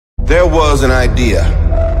There was an idea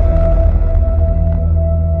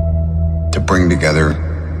to bring together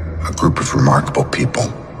a group of remarkable people,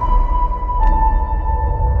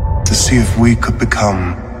 to see if we could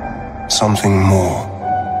become something more.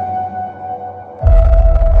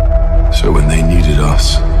 So when they needed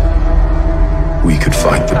us, we could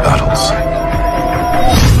fight the battles.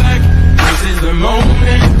 This is the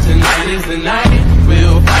moment, tonight is the night.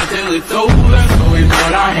 We'll fight till it's over, so we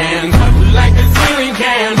put our hands up like the ceiling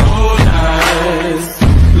can't hold us.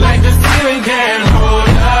 Like the ceiling can't hold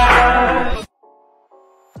us.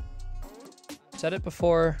 Said it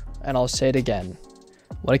before, and I'll say it again.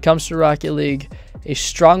 When it comes to Rocket League, a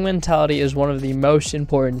strong mentality is one of the most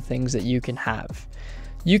important things that you can have.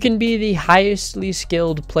 You can be the highestly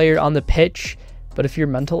skilled player on the pitch, but if your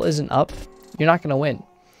mental isn't up, you're not going to win.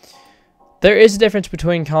 There is a difference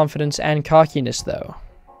between confidence and cockiness, though.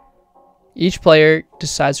 Each player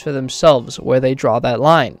decides for themselves where they draw that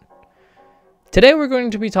line. Today we're going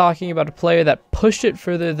to be talking about a player that pushed it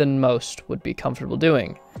further than most would be comfortable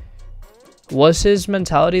doing. Was his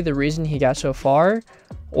mentality the reason he got so far,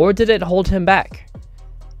 or did it hold him back?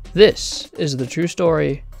 This is the true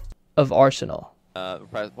story of Arsenal.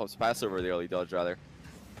 Pass over the early dodge, rather.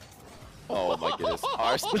 Oh my goodness.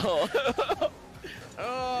 Arsenal.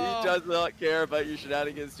 He does not care about your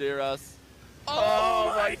shenanigans, J-Russ.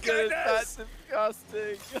 Oh my goodness, that's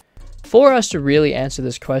disgusting. For us to really answer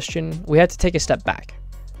this question, we had to take a step back.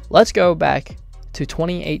 Let's go back to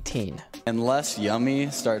 2018. Unless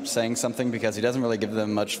Yummy starts saying something, because he doesn't really give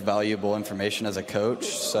them much valuable information as a coach,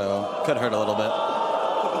 so could hurt a little bit.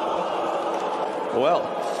 Well,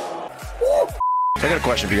 I got a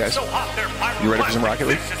question for you guys. You ready for some Rocket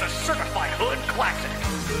League? This is a certified hood classic.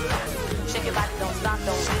 Shake your body, don't stop,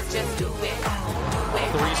 don't just do it. The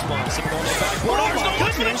respawn, sipping on the backboard. Oh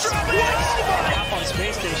my goodness! Off on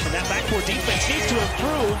Space Station. That backboard defense needs to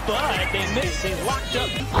improve, but they missed. They locked up.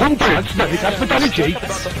 About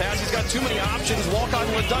the pass, he's got too many options. Walk on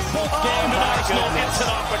with duck both game, and Arsenal hits it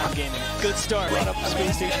off. Gaming. Good start. Right up the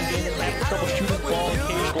Space Station game. Having trouble shooting ball.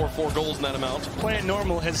 Score 4 goals in that amount. Playing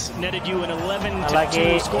normal has netted you an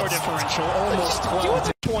 11-2 score differential. Almost 12. At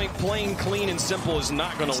this point, playing clean and simple is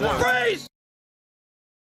not going to work.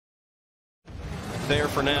 There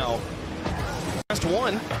for now. Last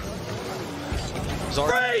one.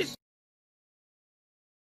 Zard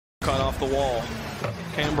cut off the wall.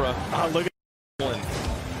 Canberra. Look at one.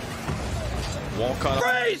 Wall cut off.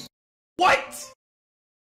 What?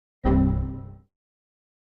 And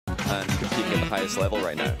competing at the highest level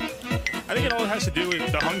right now. I think it all has to do with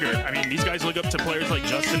the hunger. I mean, these guys look up to players like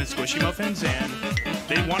Justin and Squishy Muffins, and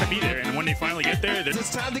they want to be there. And when they finally get there,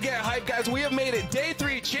 it's time to get hyped, guys. We have made it Day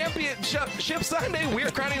 3 Championship Sunday. We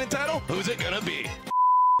are crowning the title. Who's it gonna be?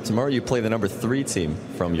 Tomorrow you play the number 3 team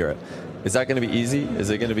from Europe. Is that going to be easy? Is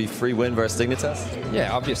it going to be free win versus Dignitas?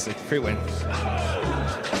 Yeah, obviously, free win. He just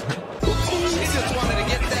wanted to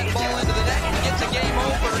get that ball into the net and get the game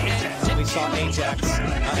over. And we saw Ajax.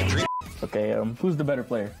 Okay, who's the better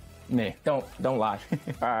player? Me. Don't lie.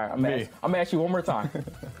 All right, I'm gonna ask you one more time.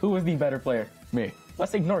 Who is the better player? Me.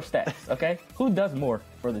 Let's ignore stats, okay? Who does more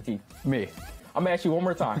for the team? Me. I'm gonna ask you one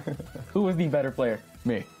more time. Who is the better player?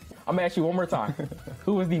 Me. I'm gonna ask you one more time.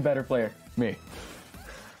 Who is the better player? Me.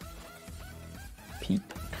 Pete.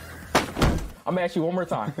 I'm gonna ask you one more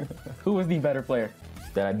time. Who is the better player?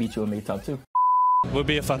 That I beat you in the top 2. Would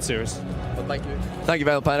be a fun series. But thank you. Thank you,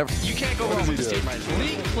 Valentine. you can't go wrong with this team right now.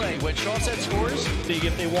 League play, when Sean said scores. See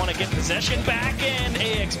if they want to get possession back, and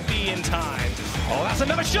AXB in time. Oh, that's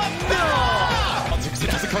another shot! No!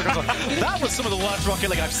 That was some of the worst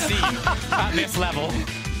Rocket League I've seen at this level.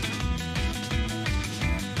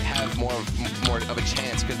 Have more of a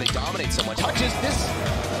chance because they dominate so much. Touches this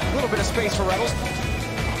little bit of space for Rebels.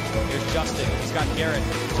 Here's Justin. He's got Garrett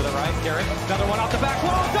to the right. Garrett, another one off the back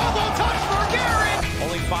wall. Double touch for Garrett!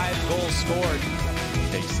 Only 5 goals scored.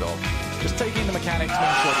 Okay, so just taking the mechanics,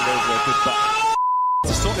 making sure that there's a good thought.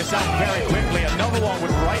 To sort this out very quickly, another one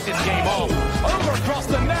would write this game off. Over across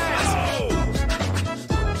the net!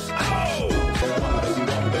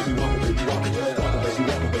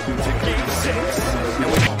 To game 6.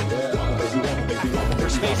 For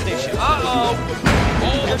Space Station. Uh-oh!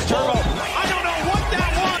 Oh, there's Turbo. I don't know what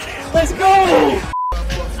that was! Let's go!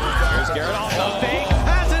 Here's Garrett off the fake.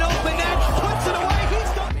 Has an open net. Puts it away.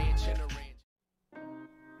 He's done.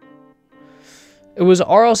 It was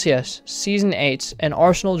RLCS Season 8, and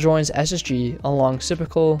Arsenal joins SSG along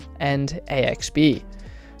Cypical and AXB.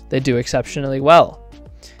 They do exceptionally well.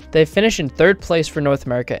 They finish in 3rd place for North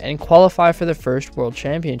America and qualify for the first World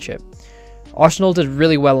Championship. Arsenal did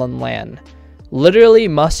really well on LAN, literally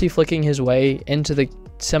must-see flicking his way into the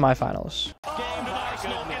semifinals. Game to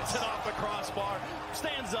Arsenal. Hits it off the crossbar.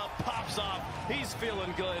 Stands up, pops off. He's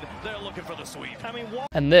feeling good. They're looking for the sweep. I mean,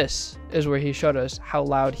 And this is where he showed us how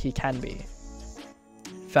loud he can be.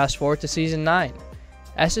 Fast forward to Season 9.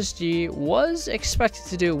 SSG was expected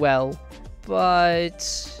to do well,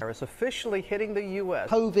 but virus officially hitting the U.S.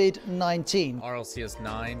 COVID-19. RLCS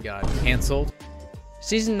 9 got canceled.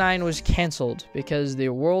 Season 9 was cancelled because the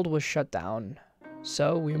world was shut down.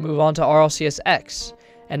 So we move on to RLCS X,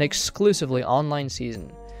 an exclusively online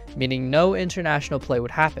season, meaning no international play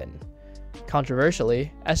would happen.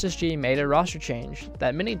 Controversially, SSG made a roster change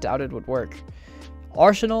that many doubted would work.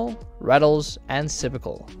 Arsenal, Retals, and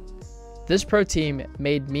Civical. This pro team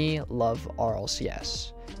made me love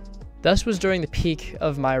RLCS. This was during the peak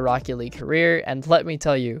of my Rocket League career, and let me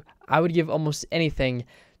tell you, I would give almost anything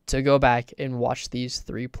to go back and watch these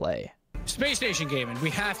three play. Space Station Gaming,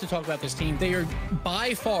 we have to talk about this team. They are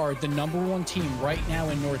by far the #1 team right now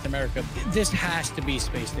in North America. This has to be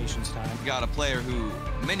Space Station's time. We got a player who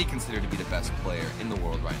many consider to be the best player in the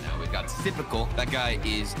world right now. We've got Typical. That guy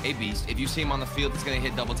is a beast. If you see him on the field, he's going to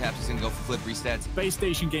hit double taps. He's going to go for flip restats. Space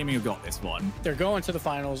Station Gaming have got this one. They're going to the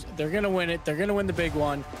finals. They're going to win it. They're going to win the big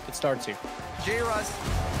one. It starts here. J-Russ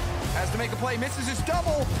has to make a play. Misses his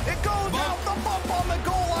double. It goes out. The bump on the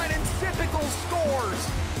goal line, and Typical scores.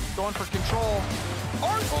 Going for control.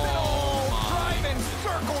 Arsenal driving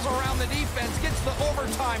circles around the defense. Gets the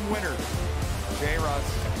overtime winner.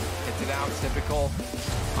 J-Russ hits it out. Typical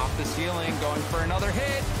off the ceiling. Going for another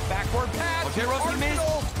hit. Backward pass. Oh, J-Russ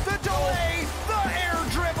Arsenal. The delay. The air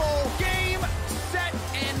dribble. Game, set,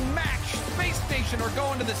 and match. Space Station are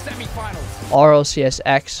going to the semifinals. RLCS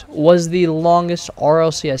X was the longest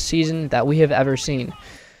RLCS season that we have ever seen.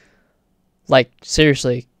 Like,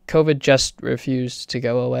 seriously, COVID just refused to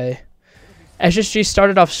go away. SSG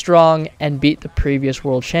started off strong and beat the previous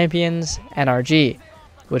world champions, NRG,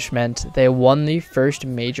 which meant they won the first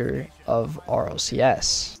major of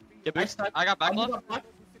RLCS. I got backlog.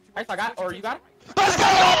 I got, or you got it? Let's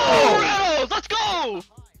go! Let's go!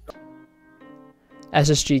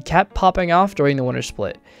 SSG kept popping off during the winter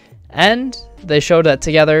split, and they showed that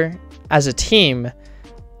together, as a team,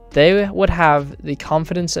 they would have the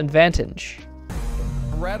confidence advantage.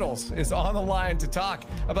 Retals is on the line to talk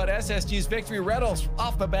about SSG's victory. Retals,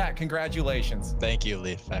 off the bat, congratulations. Thank you,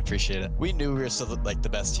 Leaf. I appreciate it. We knew we were still like the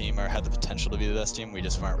best team, or had the potential to be the best team. We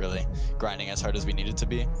just weren't really grinding as hard as we needed to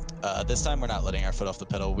be. This time, we're not letting our foot off the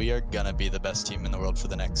pedal. We are gonna be the best team in the world for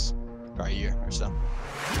the next probably year or so.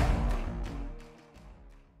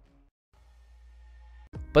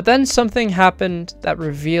 But then something happened that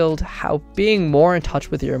revealed how being more in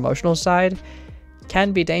touch with your emotional side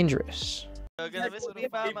can be dangerous. You're gonna miss me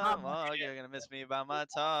by my walk, you're gonna miss me by my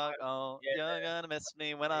talk, oh, you're gonna miss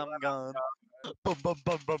me when I'm gone. Boom, boom,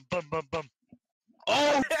 boom, boom, boom, boom, boom.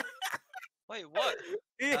 Oh! Wait, what?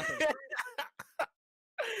 He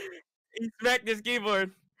smacked his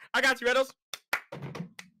keyboard. I got you, Reynolds.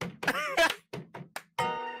 Piece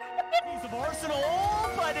of Arsenal,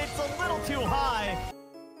 but it's a little too high.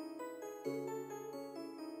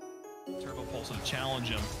 Turbo Pulse to challenge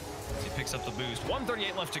him. He picks up the boost.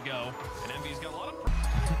 138 left to go. And Envy's got a lot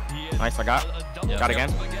of... Nice, I got. Got again.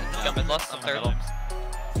 Got mid left, I'm third.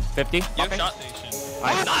 50. You Okay. shot.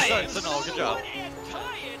 Nice. No, good job.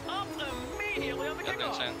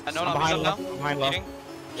 I know I'm behind low. now. Behind low. Eating.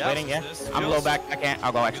 Waiting, yeah. I'm low back. I can't.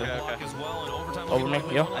 I'll go actually. Okay. Over me.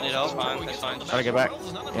 Yo. I need help. Fine. It's fine. Try to get back.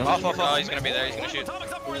 Yeah. Off. Oh, he's gonna be there. He's gonna shoot.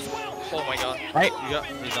 Oh my god. Right. You got.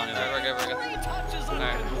 He's on you there. We're good. We're good.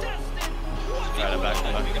 Alright. Alright, I'm back.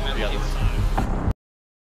 We got this.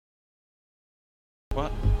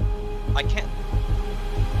 What? I can't.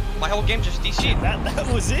 My whole game just DC'd.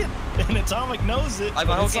 That was it. And Atomic knows it. My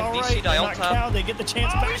whole It's game all DC'd. right. I Not ult-tab. Cal, they get the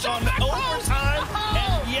chance back on overtime.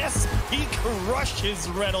 And yes, he crushes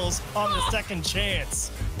Reynolds on the second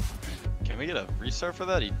chance. Can we get a restart for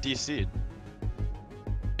that? He DC'd.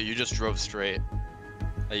 You just drove straight.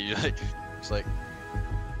 You like, it's like.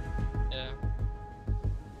 Yeah.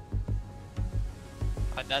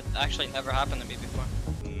 That actually never happened to me before.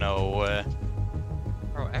 No way.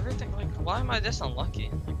 Bro, everything, like, why am I this unlucky?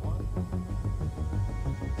 Like, what?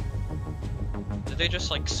 Did they just,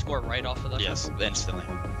 like, score right off of that? Yes, instantly.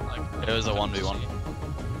 Like, It was a 1v1.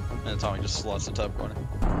 And Atomic just slots the top corner.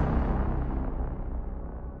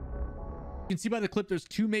 You can see by the clip there's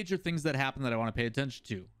two major things that happen that I want to pay attention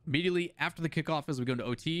to. Immediately after the kickoff, as we go into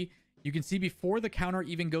OT, you can see before the counter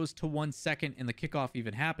even goes to 1 second and the kickoff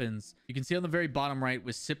even happens, you can see on the very bottom right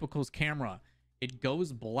with Sipical's camera, it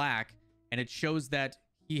goes black and it shows that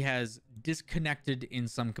he has disconnected in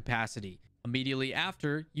some capacity. Immediately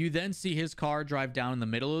after, you then see his car drive down in the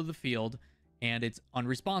middle of the field and it's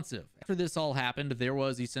unresponsive. After this all happened, there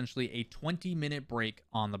was essentially a 20-minute break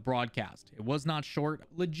on the broadcast. It was not short,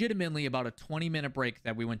 legitimately about a 20-minute break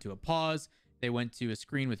that we went to a pause. They went to a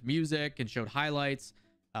screen with music and showed highlights.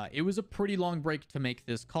 It was a pretty long break to make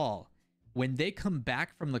this call. When they come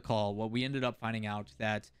back from the call, what we ended up finding out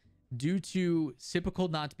that due to Sypical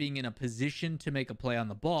not being in a position to make a play on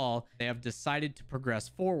the ball, they have decided to progress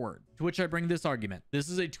forward. To which I bring this argument. This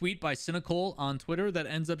is a tweet by Cynical on Twitter that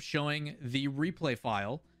ends up showing the replay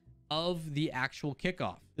file of the actual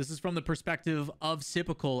kickoff. This is from the perspective of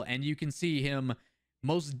Sypical, and you can see him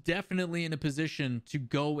most definitely in a position to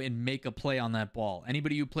go and make a play on that ball.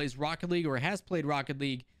 Anybody who plays Rocket League or has played Rocket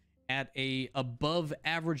League at a above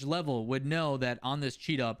average level would know that on this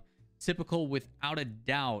cheat up, Sypical without a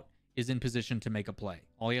doubt is in position to make a play.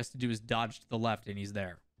 All he has to do is dodge to the left and he's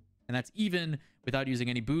there. And that's even without using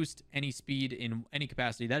any boost, any speed in any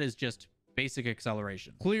capacity. That is just basic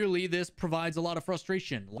acceleration. Clearly, this provides a lot of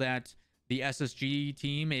frustration that the SSG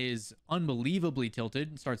team is unbelievably tilted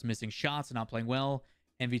and starts missing shots and not playing well.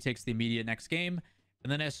 Envy takes the immediate next game,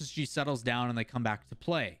 and then SSG settles down and they come back to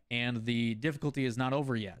play. And the difficulty is not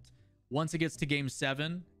over yet. Once it gets to game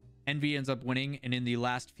 7, Envy ends up winning, and in the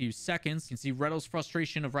last few seconds, you can see Redo's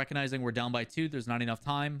frustration of recognizing we're down by 2. There's not enough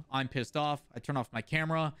time. I'm pissed off. I turn off my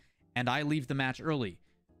camera, and I leave the match early,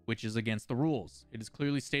 which is against the rules. It is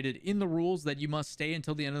clearly stated in the rules that you must stay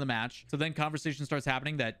until the end of the match. So then conversation starts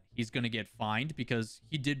happening that he's going to get fined because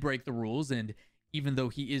he did break the rules, and even though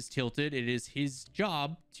he is tilted, it is his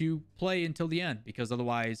job to play until the end because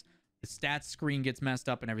otherwise the stats screen gets messed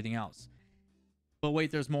up and everything else. But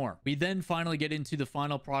wait, there's more. We then finally get into the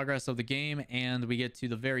final progress of the game, and we get to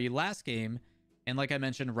the very last game. And like I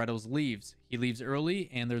mentioned, Redos leaves. He leaves early,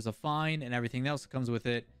 and there's a fine and everything else that comes with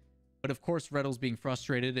it. But of course, Redos, being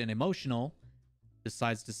frustrated and emotional,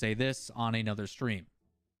 decides to say this on another stream.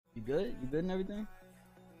 You good? You good and everything?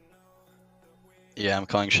 Yeah, I'm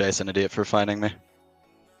calling Chase an idiot for finding me.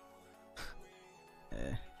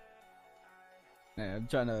 Yeah, I'm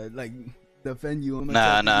trying to, like, defend you.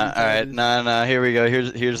 Nah. Alright, nah. Here we go.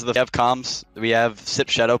 Here's the. We have comms. We have Sip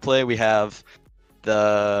Shadow Play. We have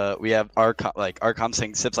our comms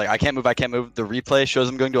saying Sip's like I can't move. The replay shows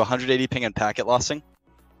him going to 180 ping and packet lossing.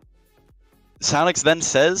 Sonics then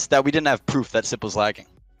says that we didn't have proof that Sip was lagging.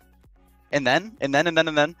 And then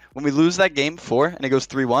when we lose that game 4 and it goes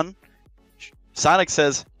 3-1, Sonic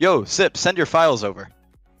says, "Yo, Sip, send your files over."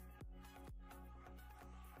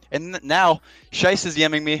 And now Shice is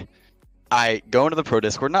DMing me. I go into the Pro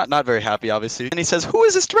Discord, not very happy, obviously, and he says, "Who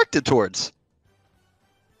is this directed towards?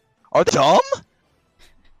 Are they dumb?"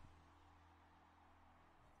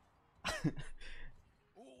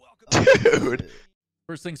 Dude.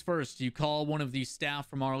 First things first, you call one of the staff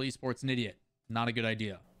from RL Esports an idiot. Not a good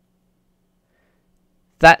idea.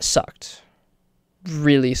 That sucked.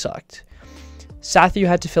 Really sucked. Sathu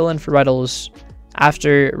had to fill in for Reddles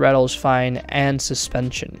after Reddles' fine and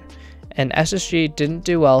suspension. And SSG didn't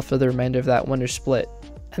do well for the remainder of that winter split,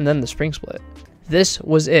 and then the spring split. This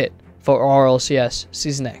was it for RLCS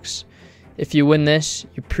Season X. If you win this,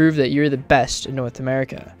 you prove that you're the best in North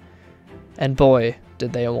America. And boy,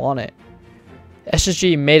 did they want it.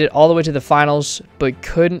 SSG made it all the way to the finals, but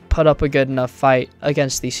couldn't put up a good enough fight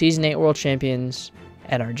against the Season 8 World Champions,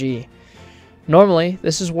 NRG. Normally,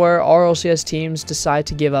 this is where RLCS teams decide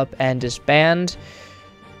to give up and disband,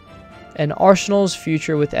 and Arsenal's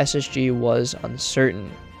future with SSG was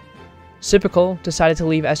uncertain. Sypical decided to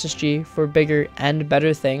leave SSG for bigger and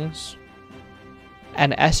better things,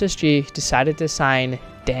 and SSG decided to sign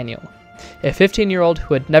Daniel, a 15-year-old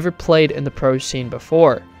who had never played in the pro scene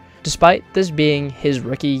before. Despite this being his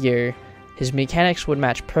rookie year, his mechanics would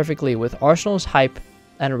match perfectly with Arsenal's hype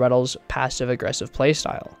and Reddle's passive-aggressive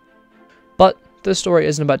playstyle. But this story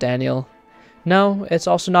isn't about Daniel. No, it's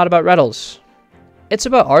also not about Reddles. It's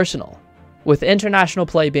about Arsenal. With international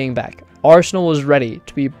play being back, Arsenal was ready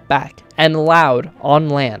to be back and loud on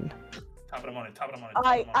LAN. Top of the morning.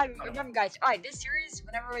 I remember, guys. Alright, this series,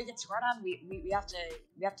 whenever we get scored on, we have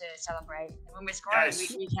to celebrate. And when we score,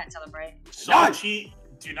 we can't celebrate. Sachi,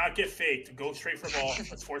 do not get faked. Go straight for ball.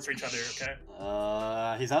 Let's force each other,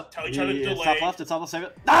 okay? He's up. Tell each other to delay. Top left. It's almost save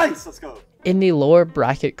it. Nice. Let's go. In the lower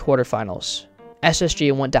bracket quarterfinals,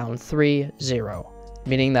 SSG went down 3-0,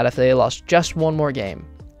 meaning that if they lost just one more game,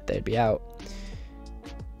 they'd be out.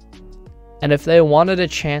 And if they wanted a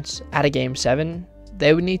chance at a Game 7,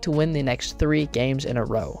 they would need to win the next 3 games in a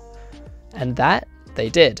row. And that they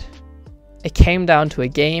did. It came down to a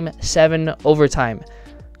Game 7 overtime.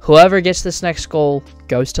 Whoever gets this next goal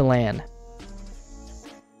goes to LAN.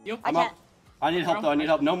 I'm up. I need help though. I need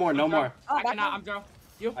help. No more. Oh, I'm Joe.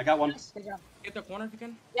 I got one. Get the corner if you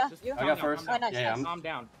can. Yeah, Just you. calm I got down, first. calm down. Yeah, I'm Calm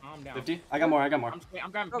down. Calm down. 50. I got more. I'm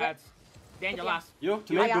grabbing Okay. pads. Dan, your last. You,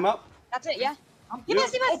 to me, boom up. That's it, yeah. You. Give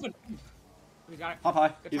us. Open. We got it. Hop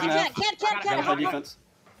high. Good He's try. in half. Can't. Gotta play defense.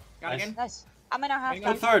 Got it again. Nice. I'm in our half.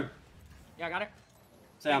 Go third. Yeah, I got it.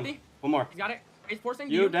 Sam, 50. one more. He's got it. He's forcing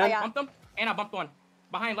You, Dan. Bumped him. And I bumped one.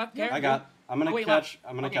 Behind left. Care. I got. I'm gonna Wait, catch. left.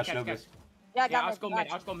 I'm gonna Okay, catch no boost. Yeah, I Yeah, got I'll it. just go mid. I'll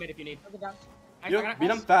just go mid if you need. Okay, down. Nice, You, I got it. beat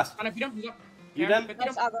him fast. I beat him. He's up. You Care, done? beat Nice,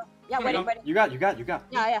 him. I'll go. Yeah, Beat wait. him. You got.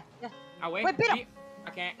 Yeah. I'll wait. Wait, beat him. I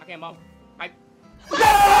can't bump.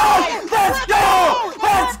 Let's go!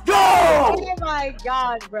 Let's go! Oh my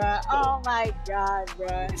god, bruh. Oh my god,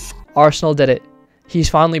 bruh. Arsenal did it. He's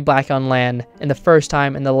finally back on LAN in the first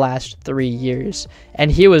time in the last 3 years,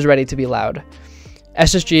 and he was ready to be loud.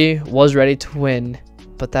 SSG was ready to win,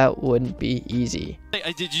 but that wouldn't be easy.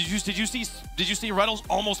 Did you see Reynolds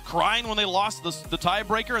almost crying when they lost the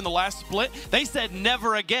tiebreaker in the last split? They said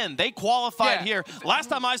never again. They qualified here. Last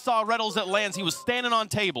time I saw Reynolds at LANs, he was standing on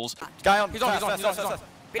tables. Guy on. He's on.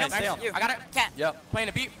 Beat him. I got it. Can't. Yep. Playing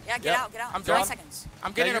the beat. Yeah, get out. I'm 20 down. seconds.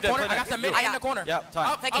 I'm getting in the corner. I got the mid. I in the corner. Yeah,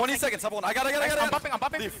 time. Up, 20 seconds. Up one. I got it. I'm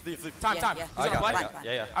bumping. Leave. Time. Yeah. I He's on got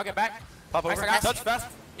play. it. Yeah. I'll get back. Pop over. Nice, I got it. Touch fast.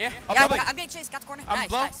 Yeah. Yeah, I'm getting chased. Got the corner. I'm Nice,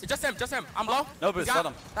 low. nice. Just him. I'm low. No boost. Let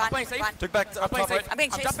him. I'm playing safe. Fine. Took back I'm up playing top safe. right. I'm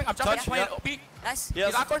being chased. I'm jumping. Touch, Playing yeah. beat. Nice. Yes.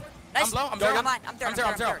 He's awkward. Nice. I'm low. I'm You're zero. fine. I'm third.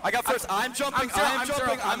 I'm zero. I got first. I'm jumping. zero. I'm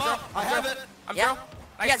jumping. I'm up. I have it. I'm Yeah. zero. You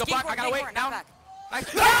Nice. guys Go keep back. I gotta wait. Down. Nice.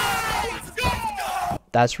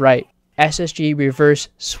 That's right. SSG reverse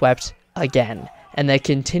swept again, and they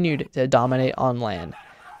continued to dominate on LAN.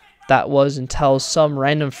 That was until some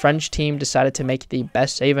random French team decided to make the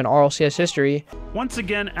best save in RLCS history. Once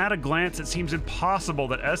again, at a glance, it seems impossible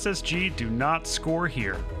that SSG do not score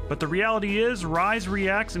here. But the reality is, Rise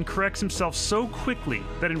reacts and corrects himself so quickly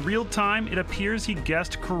that in real time, it appears he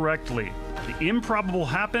guessed correctly. The improbable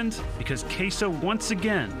happened because Queso once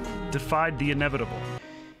again defied the inevitable.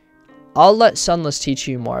 I'll let Sunless teach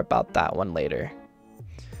you more about that one later.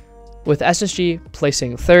 With SSG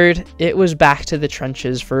placing third, it was back to the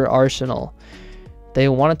trenches for Arsenal. They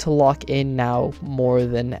wanted to lock in now more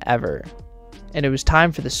than ever. And it was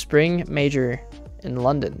time for the spring major in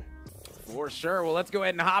London. For sure. Well, let's go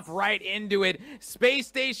ahead and hop right into it. Space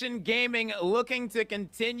Station Gaming looking to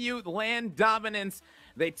continue LAN dominance.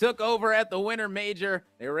 They took over at the Winter Major.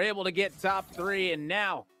 They were able to get top 3, and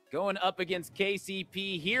now going up against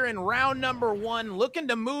KCP here in round number 1, looking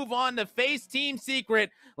to move on to face Team Secret.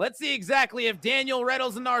 Let's see exactly if Daniel,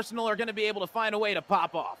 Reynolds, and Arsenal are going to be able to find a way to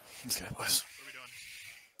pop off. Okay, boys.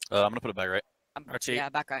 I'm going to put it back right. Yeah,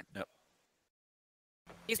 back right. Yep.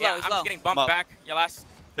 He's low. He's low. I'm getting bumped back. Your last.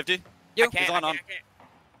 50? You. He's on.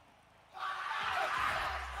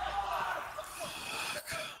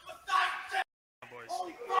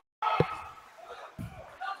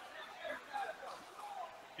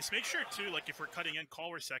 Just make sure too, like if we're cutting in, call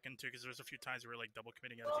we're second too, because there's a few times where we're like double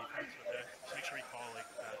committing out of defense. So just make sure we call like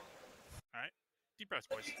that. All right, deep breaths,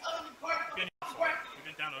 boys. We've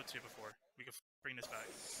been down 0-2 before. We can bring this back.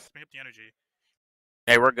 Let's bring up the energy.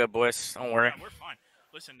 Hey, we're good, boys. Don't worry. Yeah, we're fine.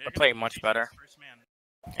 Listen, We're playing much better.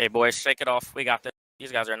 Hey, boys, shake it off. We got this.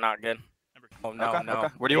 These guys are not good. Oh, no, Okay, no.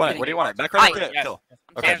 okay. Where do you want it? Where do you want it? Back right? Yes. Kill.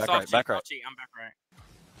 Okay, back right. Back right. I'm back right.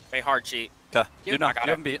 Hey, hard cheat. Okay. You know, you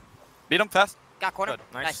haven't beat. Beat him fast. Got corner. Good.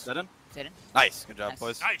 Nice. Sit in. Sit in. Nice. Good job,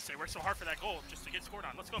 boys. Nice. They worked so hard for that goal just to get scored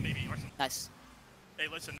on. Let's go, baby. Arsenal. Nice. Hey,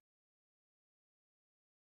 listen.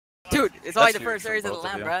 Dude, it's only the first series of the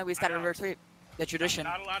LAN, bro. We just gotta reverse sweep. The tradition.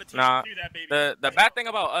 Nah, the bad thing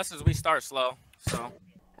about us is we start slow, so.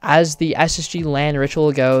 As the SSG LAN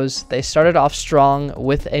ritual goes, they started off strong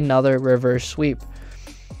with another reverse sweep.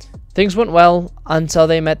 Things went well until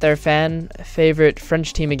they met their fan favorite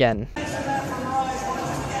French team again.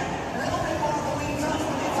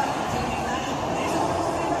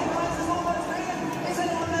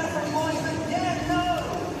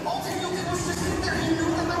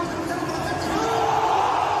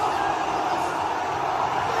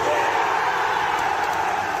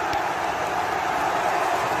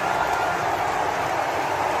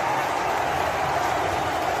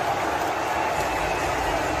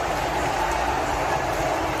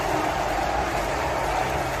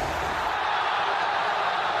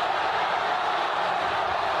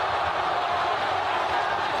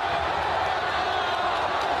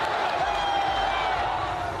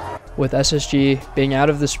 With SSG being out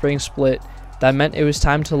of the spring split, that meant it was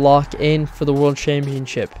time to lock in for the World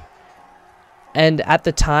Championship. And at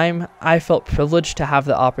the time, I felt privileged to have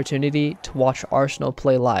the opportunity to watch Arsenal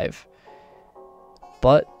play live.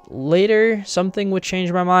 But later, something would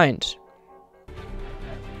change my mind.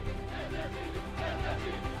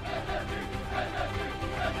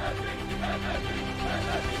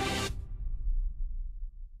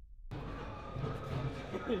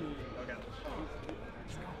 Okay.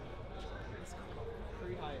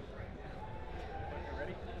 Pretty high. Okay,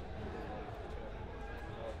 ready?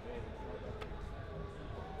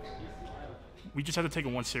 We just have to take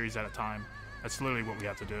it one series at a time. That's literally what we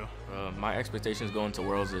have to do. My expectations going to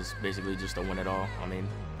Worlds is basically just to win it all. I mean,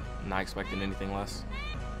 not expecting anything less.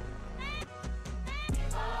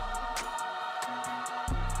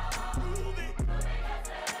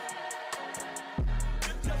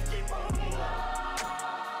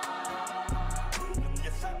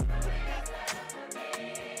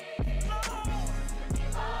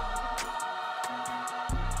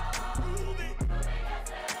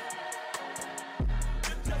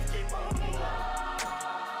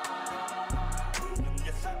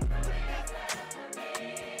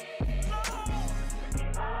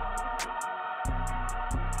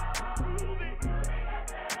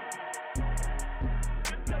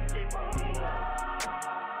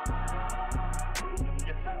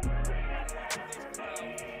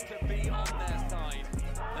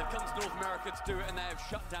 To do it, and they have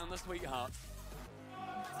shut down the Sweetheart.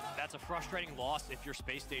 That's a frustrating loss if you're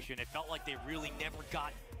Space Station. It felt like they really never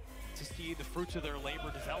got to see the fruits of their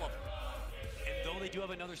labor develop. And though they do have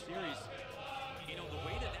another series, you know, the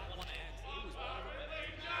way that that one ends, it was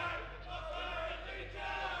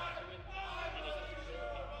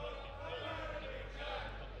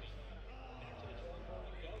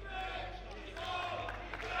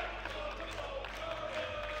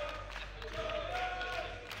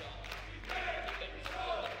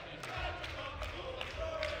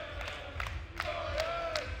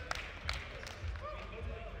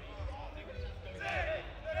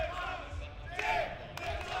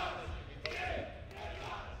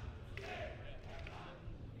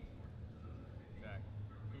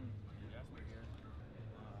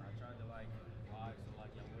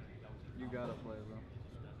You gotta play, bro.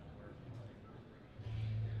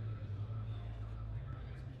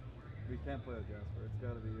 We can't play with Jasper. It's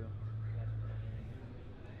gotta be you.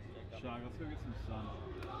 Shog, let's go get some sun.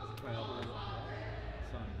 Wait, I'll play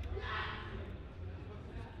sun.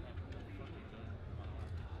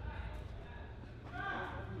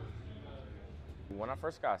 When I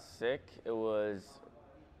first got sick, it was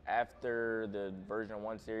after the version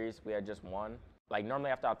 1 series. We had just won. Like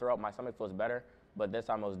normally after I throw up, my stomach feels better, but this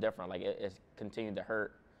time it was different. Like it continued to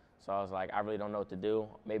hurt. So I was like, I really don't know what to do.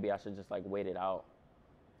 Maybe I should just like wait it out.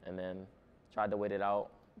 And then tried to wait it out,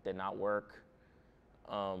 did not work.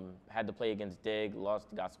 Had to play against Dig,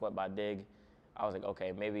 lost, got swept by Dig. I was like,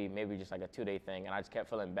 okay, maybe just like a 2-day thing, and I just kept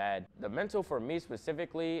feeling bad. The mental for me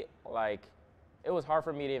specifically, like, it was hard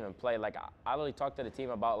for me to even play. Like, I literally talked to the team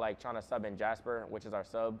about like trying to sub in Jasper, which is our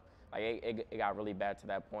sub. Like, it got really bad to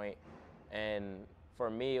that point. And for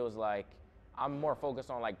me, it was like, I'm more focused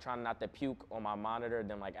on like trying not to puke on my monitor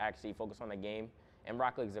than like actually focus on the game. And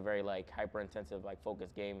Rocket League is a very like hyper-intensive, like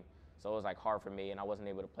focused game. So it was like hard for me, and I wasn't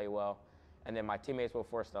able to play well. And then my teammates were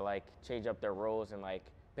forced to like change up their roles and like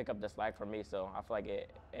pick up the slack for me. So I feel like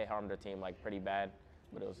it harmed the team like pretty bad,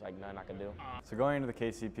 but it was like nothing I could do. So going into the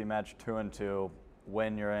KCP match 2-2,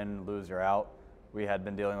 win you're in, lose you're out. We had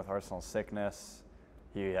been dealing with Arsenal's sickness.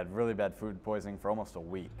 He had really bad food poisoning for almost a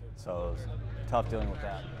week. So it was tough dealing with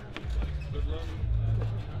that. Good luck.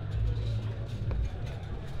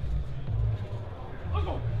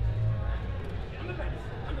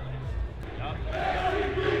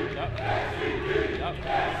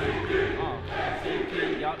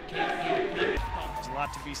 There's a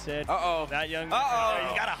lot to be said. Uh-oh. That young Uh-oh.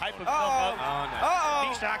 you gotta hype himself up. Oh, no. Uh-oh.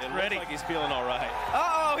 He's shocked ready. Looks like he's feeling all right.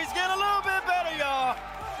 Uh-oh, he's getting a little bit better, y'all.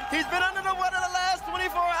 He's been under the weather the last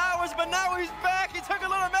 24 hours, but now he's back. He took a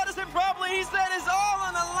little medicine probably. He said it's all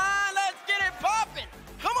on the line. Let's get it popping.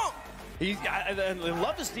 Come on. I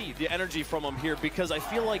love to see the energy from him here, because I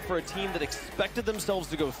feel like for a team that expected themselves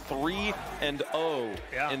to go 3-0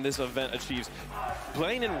 in this event achieves,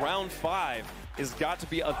 playing in round 5 has got to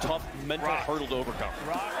be a tough mental hurdle to overcome.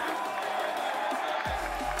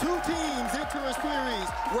 Two teams enter a series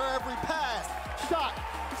where every pass, shot,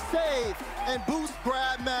 save, and boost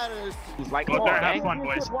grab matters. Like, Go there, have fun,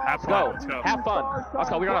 boys. Have fun. Let's go. Have fun. Let's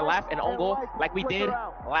go. We're gonna laugh and own goal like we did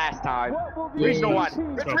last time.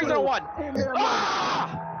 3-1. 3-1.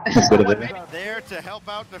 Ah! There to help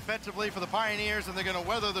out defensively for the Pioneers, and they're going to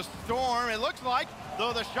weather the storm. It looks like,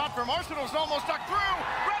 though the shot from Arsenal's almost stuck through.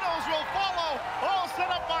 Reynolds will follow. All set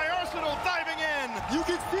up by Arsenal, diving in. You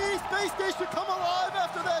can see Space Station come alive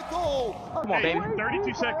after that goal. Come on, baby.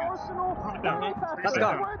 32 seconds. Let's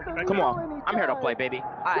go. Come on. I'm here to play, baby.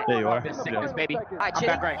 There you are. This sickness, baby. I'm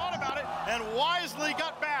back right. thought about it and wisely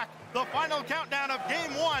got back. The final countdown of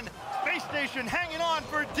Game 1. Space Station hanging on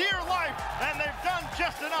for dear life, and they've done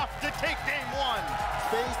just enough. enough to take game one.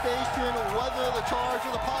 Space Station weather the charge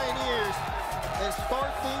of the Pioneers and start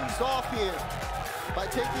things off here by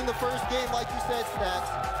taking the first game, like you said, Stacks.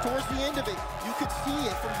 Towards the end of it, you could see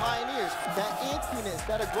it from Pioneers, that antsiness,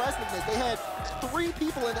 that aggressiveness. They had 3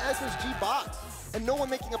 people in the SSG box and no one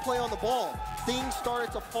making a play on the ball. Things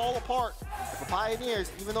started to fall apart for Pioneers,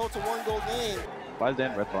 even though it's a 1-goal game. Why is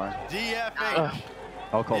Dan red bar? DFH.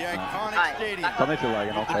 I'll call the it iconic stadium. Tell me if you're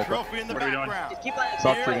lagging, I'll The take trophy it. in the What are we doing? background.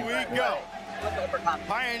 Stop Here cheating. we go.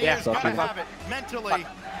 Pioneers Stop gotta cheating. have it mentally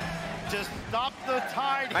to stop the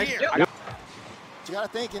tide here. You gotta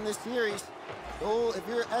think in this series, if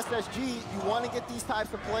you're SSG, you want to get these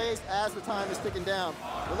types of plays as the time is ticking down.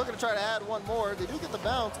 They're looking to try to add one more. They do get the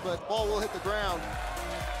bounce, but the ball will hit the ground.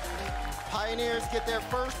 Pioneers get their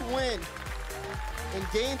first win in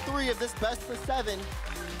game 3 of this best of 7.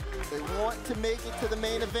 They want to make it to the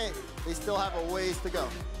main event. They still have a ways to go.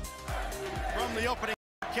 From the opening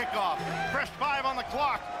kickoff, fresh 5 on the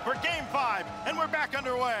clock for game 5, and we're back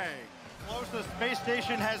underway. Close the space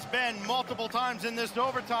station has been multiple times in this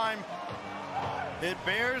overtime. It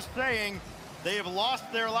bears saying they have lost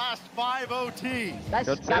their last 5 OTs. Nice.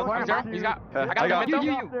 He's got I got it.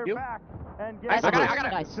 You. I got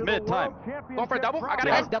it. Nice. Mid time. Going for a double? I got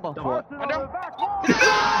it. Nice double. Under.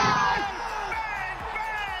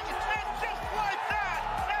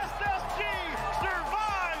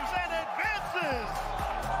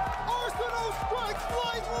 Arsenal strikes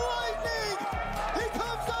like lightning! He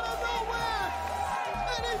comes out of nowhere!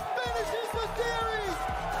 And he finishes the series!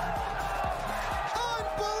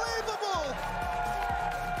 Unbelievable!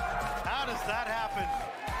 How does that happen?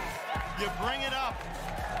 You bring it up,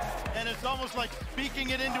 and it's almost like speaking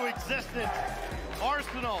it into existence.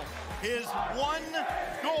 Arsenal, his 1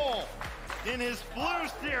 goal in his Blue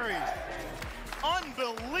Series.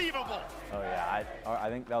 Unbelievable. Oh yeah, I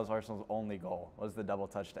think that was Arsenal's only goal, was the double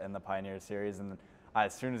touch to end the Pioneers series. And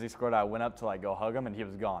as soon as he scored, I went up to like go hug him, and he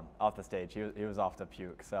was gone off the stage. He was off to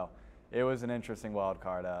puke. So it was an interesting wild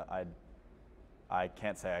card. I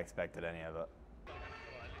can't say I expected any of it.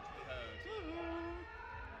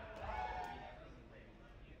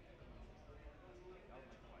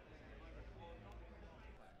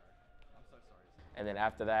 And then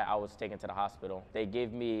after that, I was taken to the hospital. They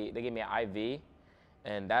gave me an IV,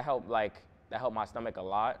 and that helped my stomach a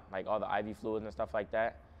lot, like all the IV fluids and stuff like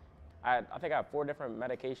that. I think I had 4 different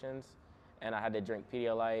medications, and I had to drink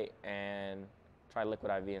Pedialyte and try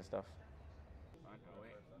liquid IV and stuff. I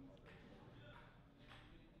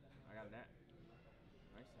got that.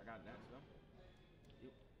 Nice. I got that still.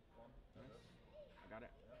 Yep. Nice. I got it.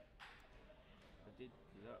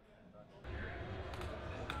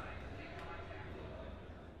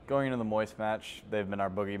 Going into the Moist match, they've been our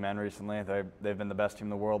boogeymen recently. They've been the best team in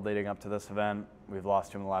the world leading up to this event. We've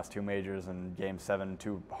lost to them in the last 2 majors in Game 7 in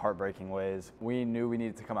 2 heartbreaking ways. We knew we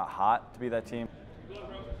needed to come out hot to be that team. Good luck,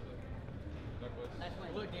 bro. Nice one.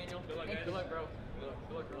 Good luck, Daniel. Good luck, bro.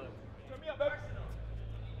 Good luck, bro. Turn me up, baby.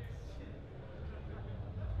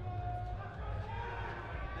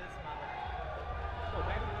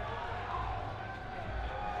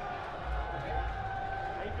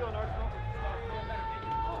 How you feeling, Arsenal?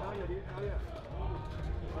 Oh yeah, dude. Oh yeah.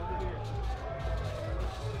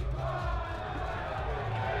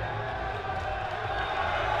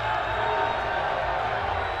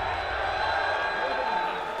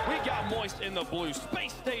 We got Moist in the blue,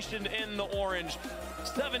 Space Station in the orange.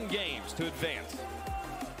 7 games to advance.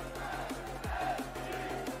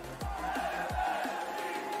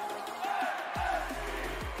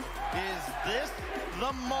 Is this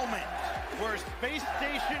the moment where Space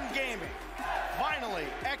Station Gaming finally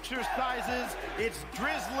exercises its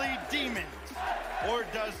drizzly demons? Or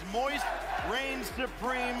does Moist reign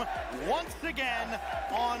supreme once again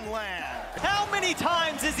on land? How many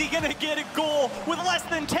times is he going to get a goal with less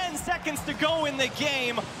than 10 seconds to go in the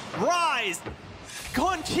game? Rise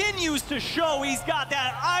continues to show he's got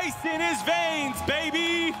that ice in his veins,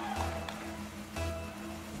 baby.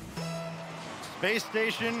 Space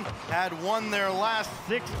Station had won their last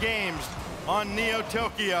 6 games on Neo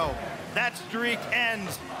Tokyo. That streak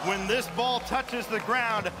ends when this ball touches the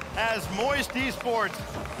ground as Moist Esports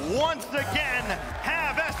once again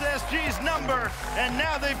have SSG's number, and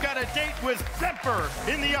now they've got a date with Semper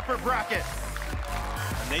in the upper bracket.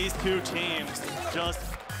 And these 2 teams just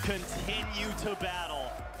continue to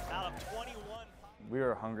battle. Out of 21. We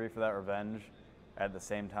were hungry for that revenge. At the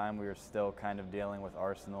same time, we were still kind of dealing with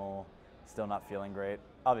Arsenal, still not feeling great.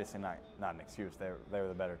 Obviously not an excuse, they were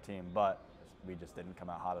the better team, but we just didn't come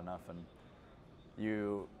out hot enough, and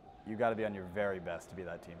you got to be on your very best to be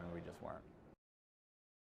that team, and we just weren't.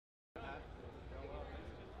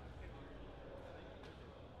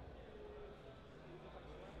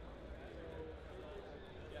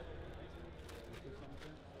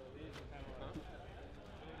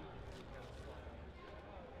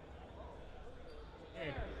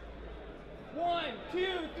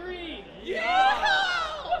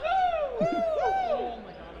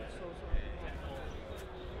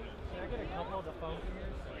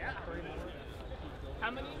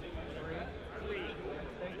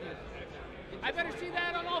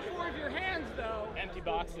 empty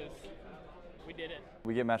boxes. We did it.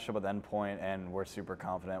 We get matched up with Endpoint, and we're super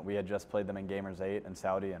confident. We had just played them in Gamers 8 in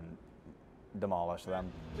Saudi and demolished them.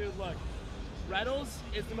 Dude, look. Reynolds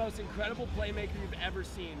is the most incredible playmaker you've ever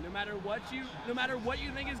seen. No matter what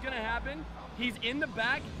you think is gonna happen, he's in the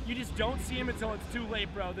back. You just don't see him until it's too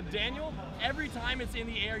late, bro. The Daniel, every time it's in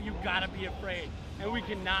the air, you gotta be afraid. And we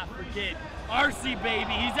cannot forget RC,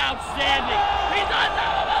 baby. He's outstanding. He's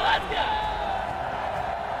unstoppable. Let's go.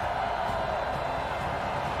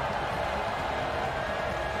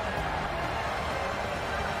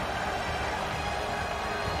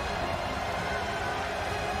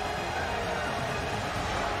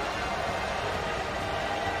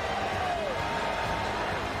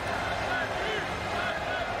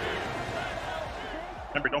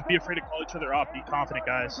 Remember, don't be afraid to call each other up. Be confident,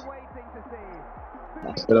 guys.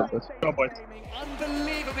 Go, boys.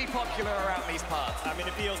 Unbelievably popular around these parts. I mean,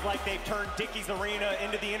 it feels like they've turned Dickey's Arena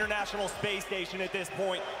into the International Space Station at this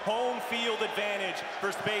point. Home field advantage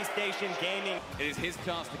for Space Station Gaming. It is his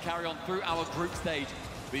chance to carry on through our group stage.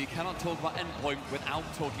 But you cannot talk about Endpoint without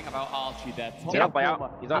talking about Archie there. He's up, play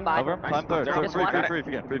out. He's up. Over. Climb third. Free if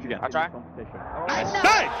you can. I'll try.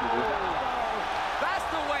 Hey! That's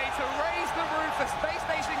the way to raise the roof for Space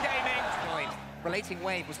Station Gaming. Relating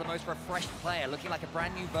Wave was the most refreshed player, looking like a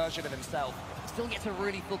brand new version of himself. Still yet to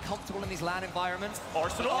really feel comfortable in these LAN environments.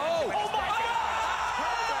 Arsenal. Oh my God!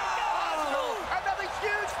 Another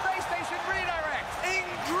huge Space Station redirect.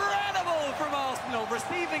 Incredible from Arsenal,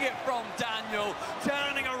 receiving it from Daniel,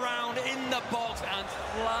 turning around in the box and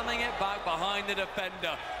slamming it back behind the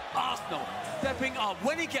defender. Arsenal stepping up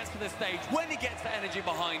when he gets to the stage, when he gets the energy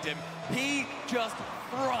behind him, he just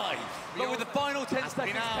thrives. But with the final 10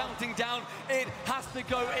 seconds counting down, it has to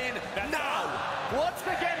go in now. Once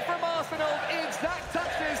again from Arsenal, the exact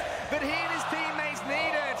touches that he and his teammates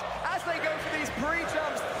needed. As they go for these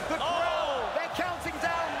pre-jumps, the crowd, they're counting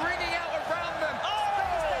down, ringing out around them.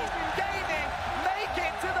 Space Station Gaming make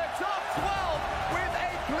it to the top 12 with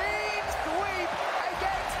a clean sweep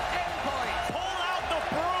against Endpoint. Pull out the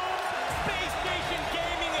brooms. Space Station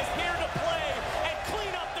Gaming is here to play and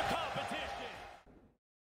clean up the competition.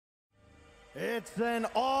 It's an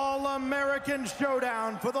all-American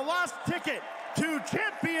showdown for the last ticket to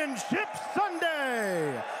Championship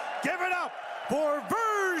Sunday. Give it up for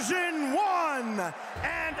Version 1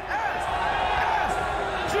 and SSG!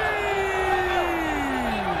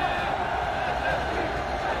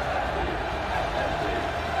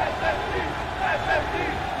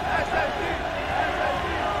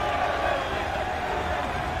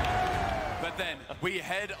 But then we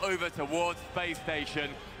head over towards Space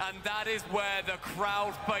Station, and that is where the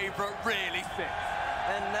crowd favorite really sits.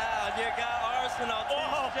 And now you got Arsenal,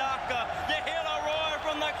 Shaka. You hear the roar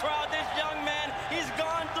from the crowd. This young man, he's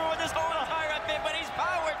gone through this whole entire bit, but he's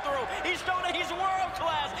powered through. He's shown that he's world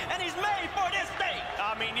class, and he's made for this stage.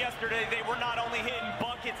 I mean, yesterday they were not only hitting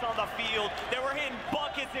buckets on the field, they were hitting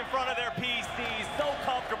buckets in front of their PCs. So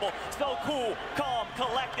comfortable, so cool, calm,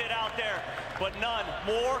 collected out there. But none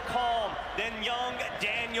more calm than young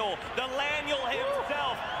Daniel, the Laniel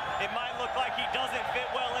himself. It might look like he doesn't fit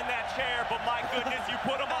well in that chair, but my goodness, you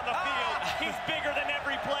put him on the field. He's bigger than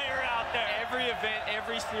every player out there. Every event,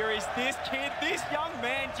 every series, this kid, this young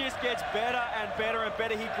man just gets better and better and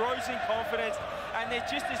better. He grows in confidence, and there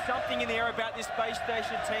just is something in the air about this Space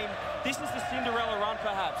Station team. This is the Cinderella run,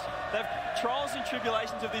 perhaps. They've trials and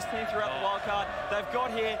tribulations of this team throughout the wildcard. They've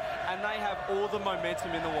got here, and they have all the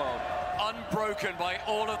momentum in the world. Unbroken by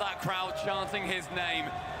all of that crowd chanting his name.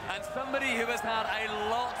 And somebody who has had a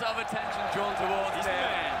lot of attention drawn towards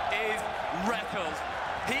him is Reckles.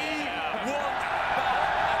 He wants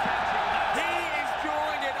that attention. He is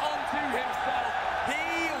drawing it onto himself.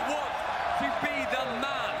 He wants to be the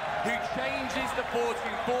man who changes the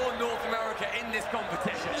fortune for North America in this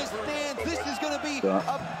competition. This is going to be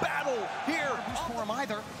a battle here. Who's for him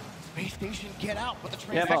either? Space Station, get out with the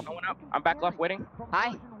train. Yeah, I'm back left waiting.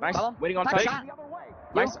 Hi. Nice. Waiting on tight.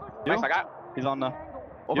 Nice. Nice. I got. He's on the.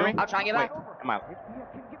 Over me. I'll try and get back. I'm out.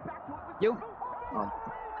 You.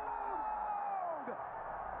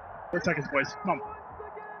 4 seconds, boys. Come on.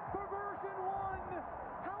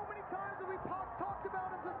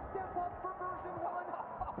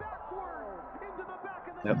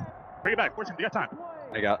 Yep. Bring it back. 4 seconds. You got time.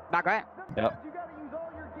 I got. Back right. Yep.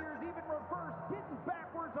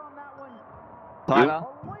 Time.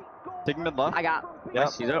 Taking mid left. I got.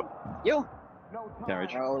 Yep. He's up. You. Can't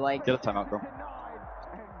reach. Bro, like. Get a timeout, bro.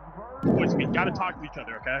 Boys, we got to talk to each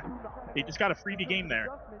other, okay? They just got a freebie game there.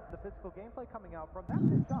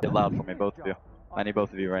 Get loud for me, both of you. I need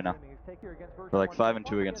both of you right now. We're like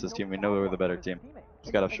 5-2 against this team. We know we're the better team.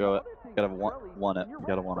 Just gotta show it. Gotta want it. You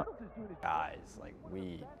gotta want it. Guys, like,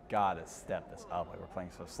 we gotta step this up. Like, we're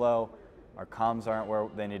playing so slow. Our comms aren't where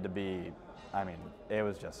they need to be. I mean, it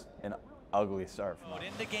was just an ugly start.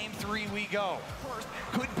 Into game 3 we go. First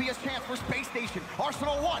could be a chance for Space Station.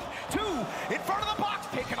 Arsenal 1, 2, in front of the box,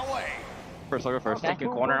 taken away. First, I'll go first. Second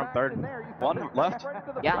corner, I'm third. One left.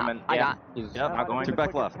 Yeah, I got. He's not going. Two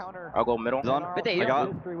back left. I'll go middle. He's on. I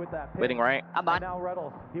got. Waiting right. I'm on.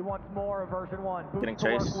 Getting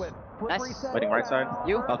chased. Nice. Waiting right side.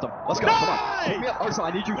 You. Got them. Let's go. Come on. Keep me up, Arsenal.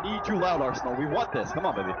 I need you loud, Arsenal. We want this. Come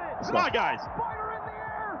on, baby. Let's Come on, guys.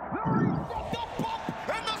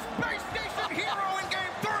 And the Space Station hero in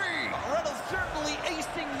game 3. Reynolds certainly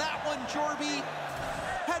acing that one, Jorby.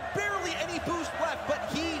 Had barely any boost left, but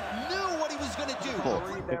he knew what he was going to do. Cool.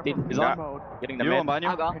 50. He's on. Getting the You mid. on behind you?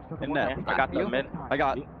 I'll go. In net. I got the mid. I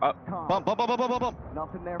got. Up. Bump. Bump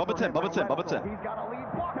it in. Bump it in.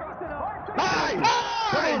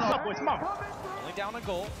 Nice! Come on. Only down a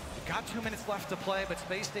goal. We've got 2 minutes left to play, but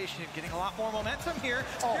Space Station getting a lot more momentum here.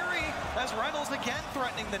 Fury as Reynolds again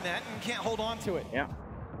threatening the net and can't hold on to it. Yeah.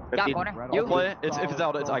 Got corner. You play it. If it's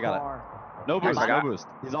out, I got it. No boost. No boost.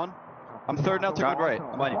 He's on. I'm third now. 2 mid right.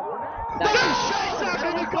 I'm behind you.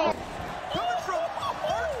 Coming from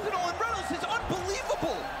Arsenal and Reynolds is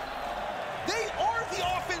unbelievable. They are the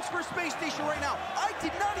offense for Space Station right now. I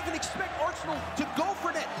did not even expect Arsenal to go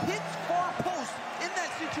for net. Hits far post in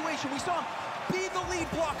that situation. We saw him be the lead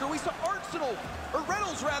blocker. We saw Arsenal, or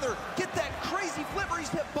Reynolds rather, get that crazy flip where he's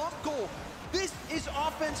hit bump goal. This is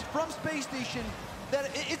offense from Space Station that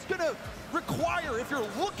it's going to require if you're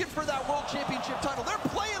looking for that World Championship title. They're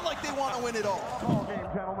playing like they want to win it all.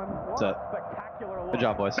 That's it. Good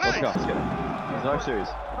job, boys. Let's go. Let's get it. This is our series.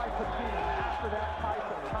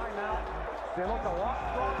 They looked a lot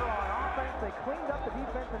stronger on offense. They cleaned up the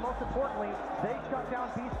defense, and most importantly, they shut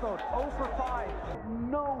down beast mode. 0 for 5.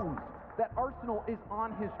 Knows that Arsenal is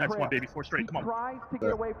on his trail. That's one, baby. 4 straight. Come on. He tries to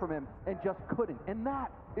get away from him and just couldn't. And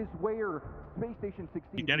that is where Space Station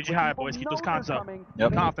succeeds. Keep the energy high, boys. Keep those cons up.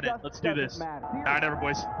 Yep. Confident. Let's do this. All right, ever,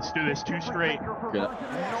 boys. Let's do this. 2 straight. Good.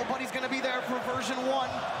 Nobody's going to be there for version 1.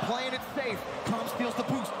 Playing it safe. Com steals the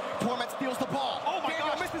boost. Torment steals the ball. Oh my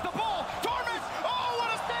God! Misses the ball. Torment! Oh,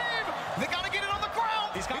 what a save! They got to get it on the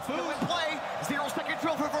ground. He's got food in play. 0-second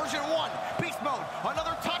drill for version 1. Beast mode.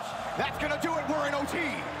 Another touch. That's going to do it. We're in OT.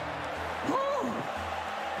 Whew.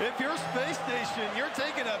 If you're Space Station, you're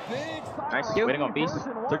taking a big... Nice. Waiting on beast.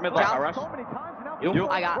 Took mid left. I rush. You.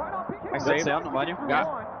 I got. Nice save. Down. Behind you.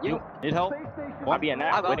 Got. You. Need help? I'll be in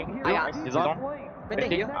that. I'll go. Waiting. I got. He's on.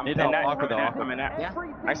 50. I'm Need in help. that. Walk with I'm in that. Yeah.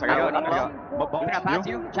 Nice. I got it. I got. You can pass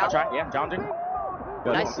you. I'll try. Yeah. Challenging.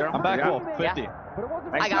 Good. Nice. I'm back full. 50. Yeah.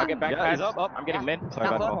 Nice. I got. I'll get back. Yeah, he's up. I'm getting mid. Sorry,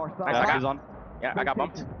 bad ball. Nice. Yeah, I he's got. on. Yeah. I got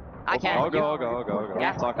bumped. I can't. I'll go.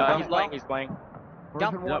 Yeah. Talk He's playing. He's playing.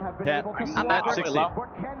 Jump. Yep. 10. I'm back. 60.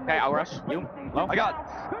 Okay. I'll rush. You. Low. I got.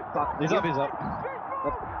 He's up.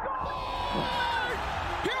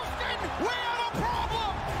 Houston, we have a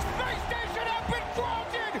problem! Space Station have been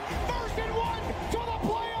grounded! Version 1 to the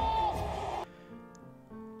playoffs!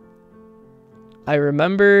 I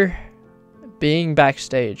remember being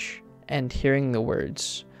backstage and hearing the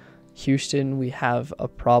words, "Houston, we have a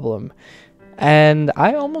problem." And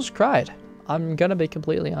I almost cried. I'm gonna be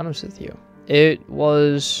completely honest with you. It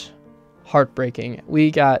was heartbreaking.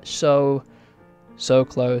 We got so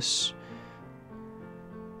close,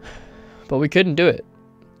 but we couldn't do it.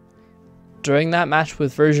 During that match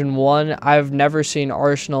with version 1, I've never seen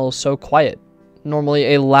Arsenal so quiet.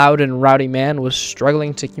 Normally a loud and rowdy man was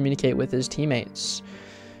struggling to communicate with his teammates.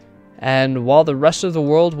 And while the rest of the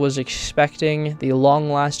world was expecting the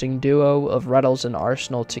long-lasting duo of Reynolds and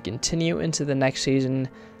Arsenal to continue into the next season,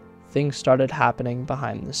 things started happening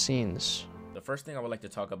behind the scenes. The first thing I would like to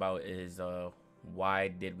talk about is why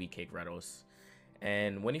did we kick Reynolds?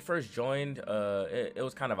 And when he first joined, it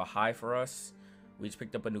was kind of a high for us. We just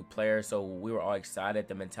picked up a new player, so we were all excited.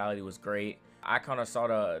 The mentality was great. I kind of saw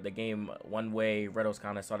the game one way. Reynolds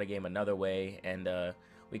kind of saw the game another way, and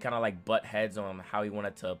we kind of like butt heads on how he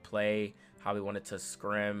wanted to play, how he wanted to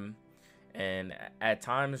scrim. And at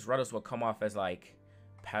times, Reynolds would come off as like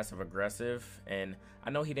passive aggressive, and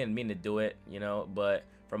I know he didn't mean to do it, you know, but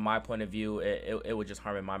from my point of view, it was just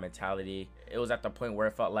harming my mentality. It was at the point where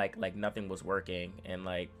it felt like nothing was working, and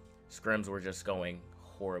like scrims were just going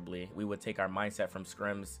horribly. We would take our mindset from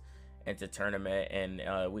scrims into tournament, and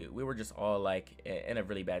we were just all like in a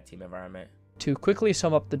really bad team environment. To quickly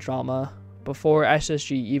sum up the drama, before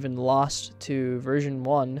SSG even lost to version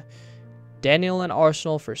 1, Daniel and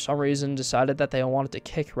Arsenal, for some reason, decided that they wanted to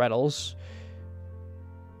kick Reynolds.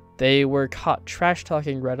 They were caught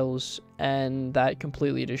trash-talking Reynolds, and that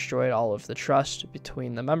completely destroyed all of the trust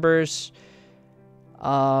between the members.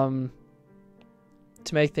 To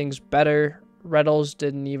make things better, Reynolds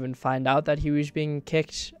didn't even find out that he was being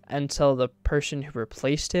kicked until the person who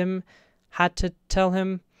replaced him had to tell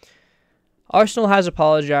him. Arsenal has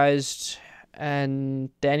apologized, and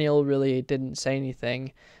Daniel really didn't say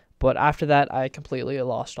anything, but after that, I completely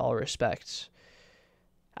lost all respect.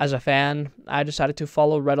 As a fan, I decided to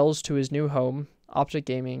follow Reynolds to his new home, Optic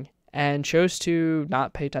Gaming, and chose to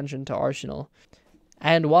not pay attention to Arsenal.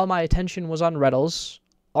 And while my attention was on Reynolds,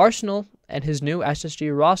 Arsenal and his new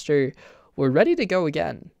SSG roster were ready to go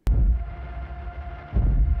again.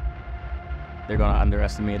 They're going to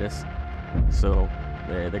underestimate us, so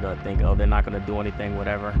they're going to think, oh, they're not going to do anything,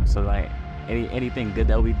 whatever. So, like, anything good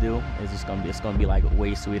that we do is just going to be like,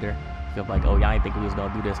 way sweeter. Feel like, oh, y'all ain't think we was going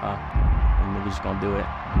to do this, huh? And we're just going to do it.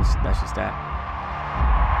 That's just that.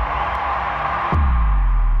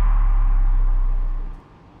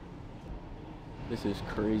 This is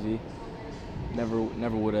crazy. Never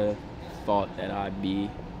would have thought that I'd be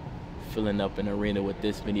filling up an arena with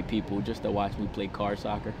this many people just to watch me play car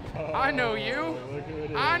soccer. I know you.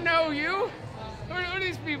 I know you. Who are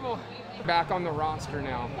these people? Back on the roster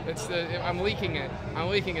now. I'm leaking it.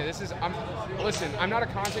 Listen, I'm not a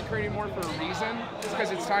content creator anymore for a reason. It's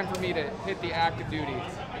because it's time for me to hit the active duty.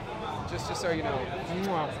 Just so you know.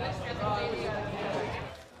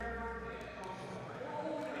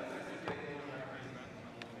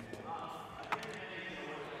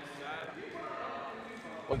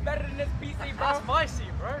 What's better than this PC, bro? That's my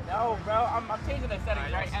seat, bro. No, bro. I'm changing the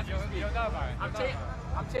settings right as we speak.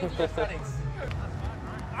 I'm changing the settings.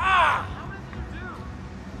 Ah!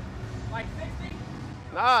 Like 60?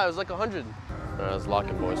 Nah, it was like 100. Alright, let's lock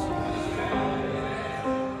in, boys.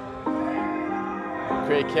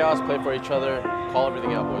 Create chaos, play for each other, call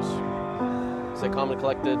everything out, boys. Stay calm and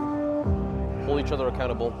collected. Hold each other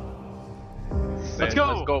accountable. Let's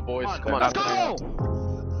go! Let's go, boys. Come on. Let's go!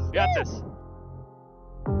 You got this.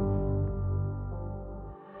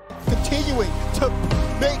 Continuing to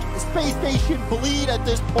make Space Station bleed at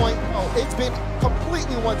this point. Oh, it's been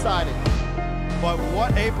completely one-sided. But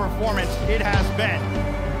what a performance it has been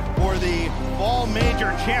for the Fall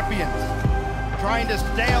Major champions. Trying to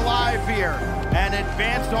stay alive here and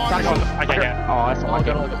advance on. I can't get. Oh, that's all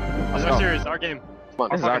good. Let's go. Serious, our game.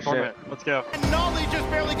 Come on, our shit. Let's go. And Nolly just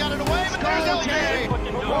barely got it away, but there's LJ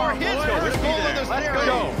for his first goal of the series.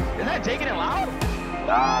 Is that taking it loud?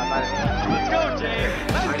 Let's go, Jay.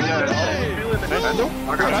 Let's go, Jay.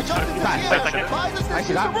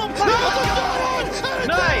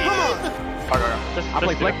 Nice. I'll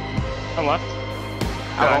play flick. I'm left.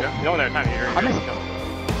 You know they're kind of here. I missed it.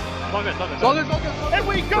 And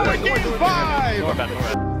we go to game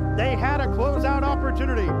 5. They had a closeout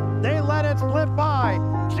opportunity. They let it slip by.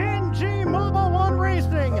 Shinji Mobile One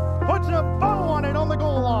Racing puts a bow on it on the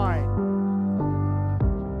goal line.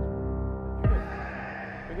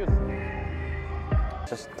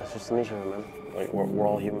 That's just the nature of it, man. Like we're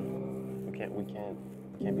all human. We can't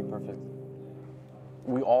be perfect.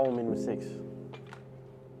 We all made mistakes,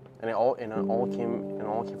 and it all came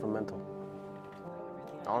from mental.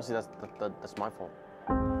 Honestly, that's my fault.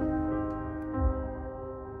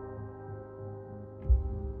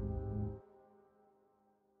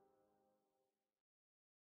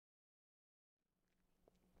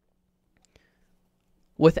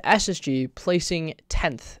 With SSG placing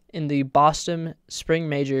 10th in the Boston Spring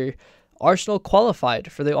Major, Arsenal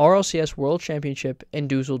qualified for the RLCS World Championship in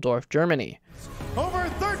Dusseldorf, Germany. Over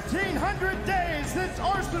 1,300 days since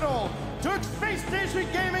Arsenal took Space Station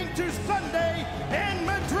Gaming to Sunday in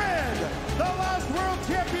Madrid, the last World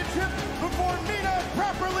Championship before Mina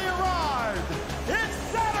properly arrived. It's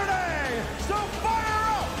Saturday, so fire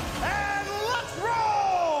up and let's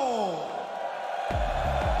roll!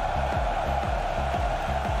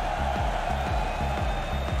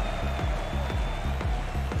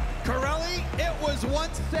 Corelli, it was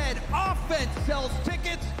once said, offense sells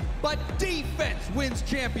tickets, but defense wins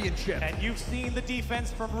championships. And you've seen the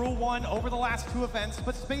defense from Rule 1 over the last 2 events,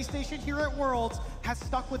 but Space Station here at Worlds has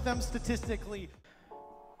stuck with them statistically.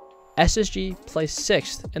 SSG placed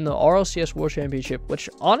 6th in the RLCS World Championship, which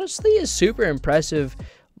honestly is super impressive.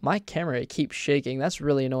 My camera keeps shaking. That's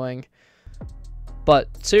really annoying. But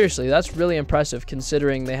seriously, that's really impressive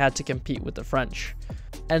considering they had to compete with the French.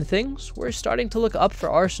 And things were starting to look up for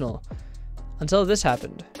Arsenal until this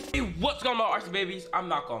happened. Hey, what's going on, Arsenal babies? I'm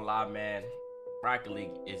not gonna lie, man. Rocket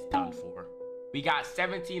League is done for. We got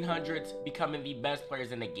 1700s becoming the best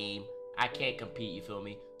players in the game. I can't compete, you feel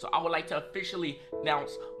me? So I would like to officially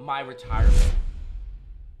announce my retirement.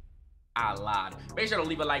 I lied. Make sure to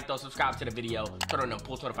leave a like though, subscribe to the video, turn on the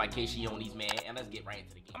post notification on these, man, and let's get right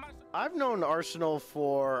into the game. I've known Arsenal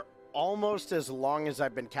for almost as long as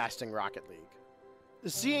I've been casting Rocket League.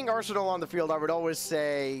 Seeing Arsenal on the field, I would always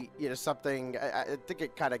say, you know, something, I think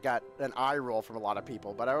it kind of got an eye roll from a lot of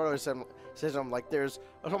people, but I would always say something like it's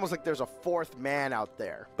almost like there's a fourth man out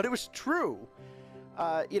there. But it was true.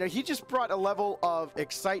 You know, he just brought a level of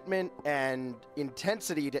excitement and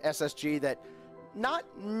intensity to SSG that not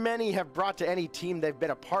many have brought to any team they've been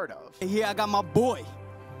a part of. Here I got my boy,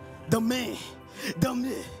 the man, the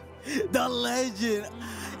myth, the legend,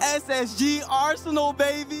 SSG Arsenal,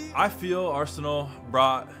 baby. I feel Arsenal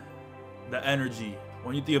brought the energy.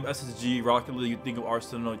 When you think of SSG Rocket League, you think of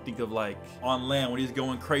Arsenal, you think of like on land when he's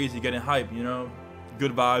going crazy, getting hype, you know?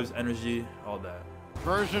 Good vibes, energy, all that.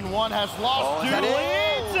 Version 1 has lost 2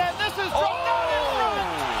 leads, and this is from down in front.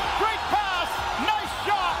 Great pass, nice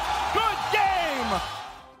shot, good game.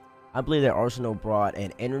 I believe that Arsenal brought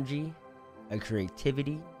an energy, a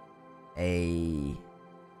creativity, a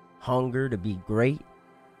hunger to be great,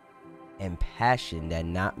 and passion that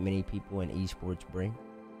not many people in esports bring.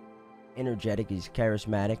 Energetic, he's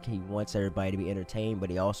charismatic, he wants everybody to be entertained, but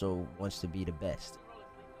he also wants to be the best.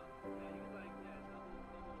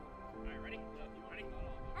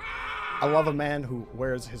 I love a man who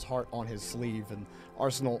wears his heart on his sleeve, and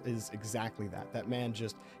Arsenal is exactly that. That man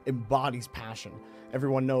just embodies passion.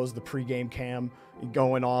 Everyone knows the pregame cam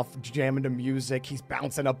going off, jamming to music. He's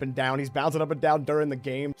bouncing up and down. He's bouncing up and down during the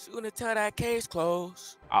game. Soon until that case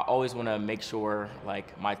close. I always want to make sure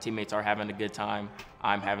like my teammates are having a good time.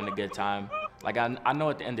 I'm having a good time. Like I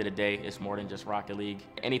know at the end of the day, it's more than just Rocket League.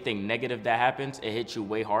 Anything negative that happens, it hits you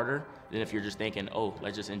way harder than if you're just thinking, oh,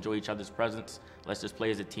 let's just enjoy each other's presence. Let's just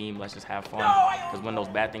play as a team. Let's just have fun. Because when those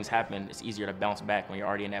bad things happen, it's easier to bounce back when you're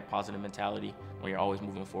already in that positive mentality, when you're always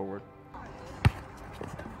moving forward.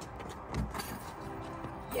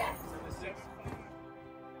 Yes.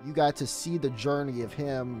 You got to see the journey of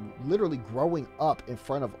him literally growing up in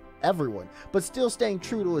front of everyone, but still staying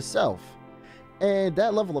true to himself. And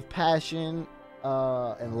that level of passion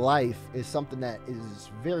and life is something that is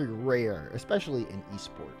very rare, especially in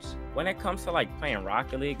esports. When it comes to like playing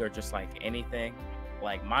Rocket League or just like anything,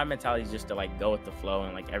 like my mentality is just to like go with the flow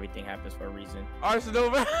and like everything happens for a reason. Arsenal,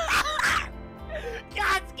 got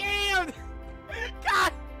scammed!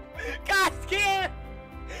 Got scammed!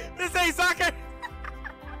 This ain't soccer!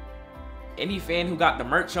 Any fan who got the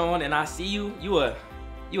merch on and I see you, you a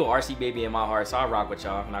RC baby in my heart, so I rock with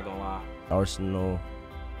y'all, I'm not gonna lie. Arsenal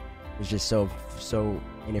is just so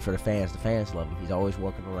in it for the fans. The fans love him. He's always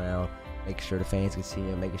walking around, making sure the fans can see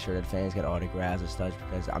him, making sure that the fans get autographs and stuff,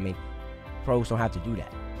 because, I mean, pros don't have to do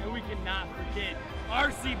that. And we cannot forget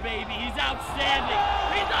RC baby. He's outstanding.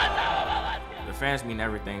 He's awesome. The fans mean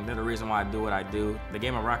everything. They're the reason why I do what I do. The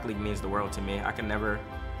game of Rocket League means the world to me. I can never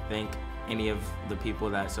thank any of the people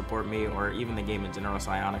that support me or even the game in general,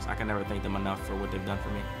 Psyonix. I can never thank them enough for what they've done for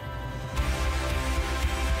me.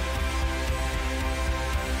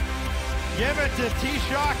 Give it to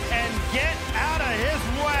T-Shock and get out of his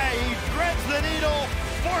way. He threads the needle,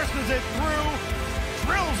 forces it through,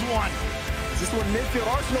 drills one. Is this one midfield?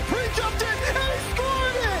 Arsenal pre-jumped in and he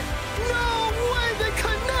scored it! No way! They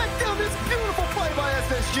connect on this beautiful play by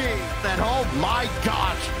SSG. And oh my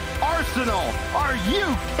gosh, Arsenal, are you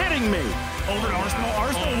kidding me? Over to Arsenal.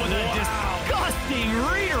 Arsenal with a disgusting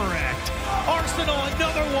redirect. Arsenal,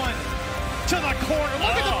 another one. To the corner.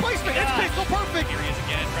 Look at the placement. It's pixel perfect. Here he is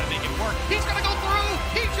again, trying to make it work. He's going to go through.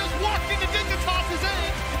 He just walked into Dignitas's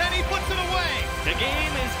end, and he puts it away. The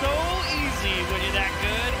game is so easy when you're that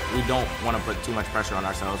good. We don't want to put too much pressure on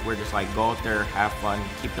ourselves. We're just like, go out there, have fun,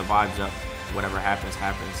 keep the vibes up. Whatever happens,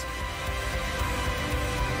 happens.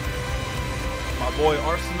 My boy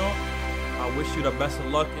Arsenal, I wish you the best of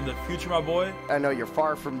luck in the future, my boy. I know you're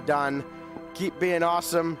far from done. Keep being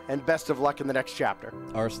awesome, and best of luck in the next chapter.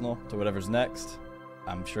 Arsenal, to whatever's next,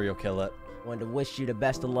 I'm sure you'll kill it. I want to wish you the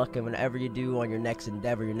best of luck in whatever you do on your next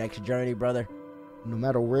endeavor, your next journey, brother. No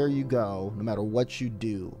matter where you go, no matter what you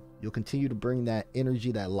do, you'll continue to bring that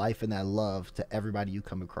energy, that life, and that love to everybody you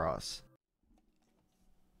come across.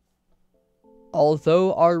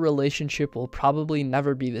 Although our relationship will probably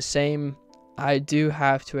never be the same, I do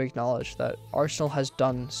have to acknowledge that Arsenal has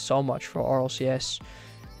done so much for RLCS,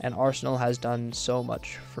 and Arsenal has done so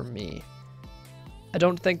much for me. I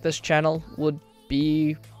don't think this channel would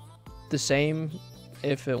be the same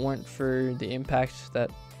if it weren't for the impact that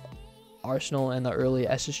Arsenal and the early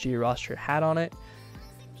SSG roster had on it.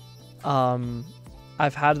 I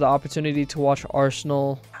I've had the opportunity to watch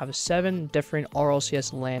Arsenal have 7 different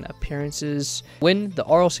RLCS LAN appearances, win the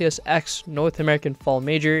RLCS X North American Fall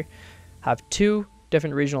Major, have 2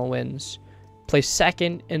 different regional wins, place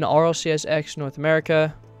 2nd in RLCS X North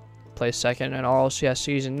America, place 2nd in RLCS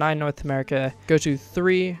Season 9 North America, go to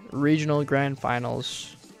 3 regional grand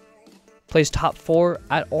finals, place top 4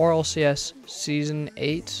 at RLCS Season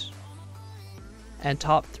 8, and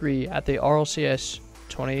top 3 at the RLCS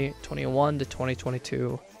 2021 to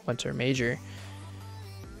 2022 Winter Major.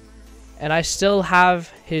 And I still have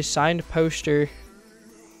his signed poster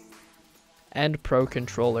and pro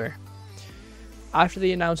controller. After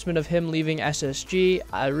the announcement of him leaving SSG,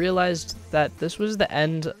 I realized that this was the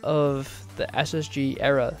end of the SSG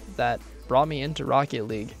era that brought me into Rocket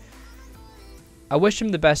League. I wish him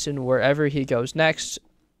the best in wherever he goes next,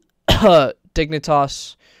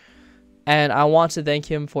 Dignitas, and I want to thank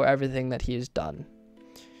him for everything that he has done.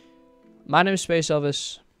 My name is Space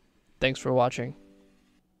Elvis. Thanks for watching.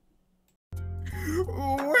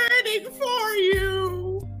 Waiting for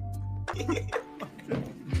you.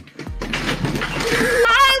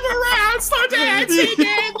 I'm around, so dancing.